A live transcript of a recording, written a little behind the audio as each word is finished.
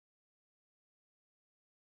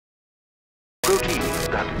Proteins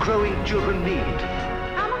that growing children need.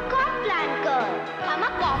 I'm a Complan girl. I'm a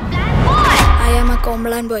Complan boy. I am a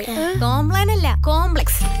Complan boy. Complan alla, complex.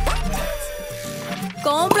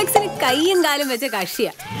 Complexന് കൈയും കാലും വെച്ച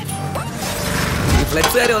കക്ഷിയാ.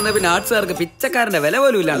 ഫ്ലെക്സുകാർ വന്ന പിന്നെ ആർട്സുകാർക്ക് പിച്ചക്കാരന്റെ വില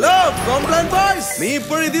പോലും ഇല്ല. നീ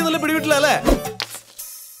ഇപ്പോഴും ഇതിൽ പിടിവിട്ടില്ലല്ലേ?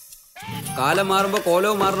 കാലം മാറുമ്പോ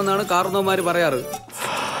കോലവും മാറണമെന്നാണ് കാർന്നോമാര് പറയാറ്.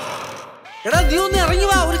 എടാ നീ ഒന്ന് ഇറങ്ങി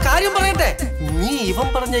വാ, ഒരു കാര്യം പറയട്ടെ. നീ ഇവൻ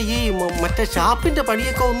പറഞ്ഞ ഈ മറ്റേ ഷാപ്പിന്റെ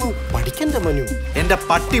പണിയൊക്കെ ഒന്ന് പഠിക്കണ്ട മനു. എന്റെ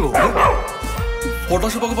പട്ടി പോകും.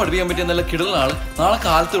 ഫോട്ടോഷോപ്പ് ഒക്കെ പഠിപ്പിക്കാൻ പറ്റിയ നല്ല കിടലുള്ള ആള് നാളെ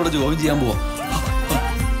കാലത്ത് ഇവിടെ ജോയിൻ ചെയ്യാൻ പോവാ.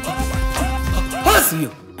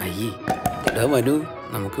 മനു,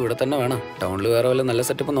 നമുക്ക് ഇവിടെ തന്നെ വേണം. ടൗണിൽ വേറെ വല്ല നല്ല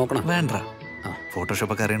സെറ്റപ്പ് നോക്കണം. വേണ്ട,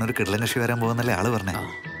 ഫോട്ടോഷോപ്പ് ഒക്കെ അറിയണ ഒരു കിടലൻ കക്ഷി വരാൻ പോകുന്നല്ലേ ആള് പറഞ്ഞേ.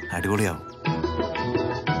 അടിപൊളിയാവും.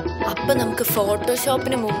 അപ്പൊ നമുക്ക്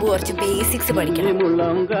ഫോട്ടോഷോപ്പിന് മുമ്പ് കുറച്ച് ബേസിക്സ് പഠിക്കണം.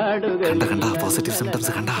 കണ്ട പോസിറ്റീവ്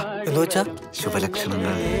സിംറ്റംസ് കണ്ട എന്ന് വെച്ചാ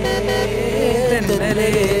ശുഭലക്ഷണങ്ങൾ.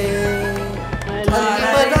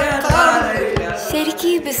 ശരിക്കും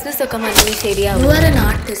ഈ ബിസിനസ് ഒക്കെ മനസ്സിൽ ശരിയാവും. You are an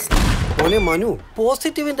artist. മോനെ മനു,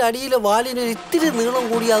 പോസിറ്റീവിന്റെ അടിയിലെ വാലിന് ഇത്തിരി നീളം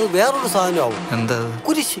കൂടി അത് വേറൊരു സാധനമാവും. എന്താ?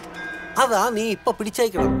 കുരിശ്. അതാ നീ ഇപ്പൊ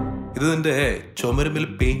പിടിച്ചയക്കണം. ഇത് നിന്റെ ചുമരുമ്പിൽ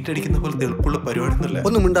പെയിന്റ് അടിക്കുന്ന പോലെ എളുപ്പമുള്ള പരിപാടി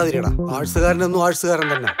ഒന്നും മിണ്ടാതിരിടാ. ആർട്സുകാരനൊന്നും ആർട്സുകാരൻ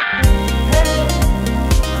തന്നെ.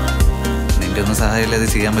 നിന്റെ ഒന്നും സഹായമില്ല ഇത്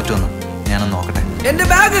ചെയ്യാൻ പറ്റുമെന്ന്. ഞാനൊന്ന് നോക്കട്ടെ. എന്റെ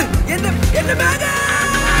ബാഗ്, എന്റെ ബാഗ്.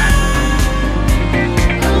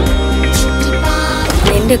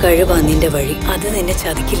 നിന്റെ കഴിവാ നിന്റെ വഴി, അത് നിന്നെ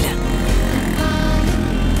ചതിക്കില്ല.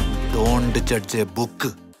 Don't judge a book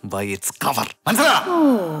by its cover. മനസ്സിലാ?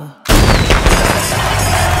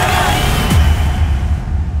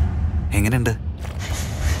 എങ്ങനെയുണ്ട്?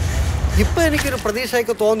 ഇപ്പൊ എനിക്കൊരു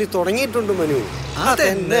പ്രതീക്ഷയൊക്കെ തോന്നി തുടങ്ങിയിട്ടുണ്ട് മനു.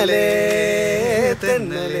 തെന്നലേ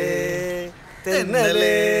തെന്നലേ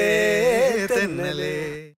തെന്നലേ തെന്നലേ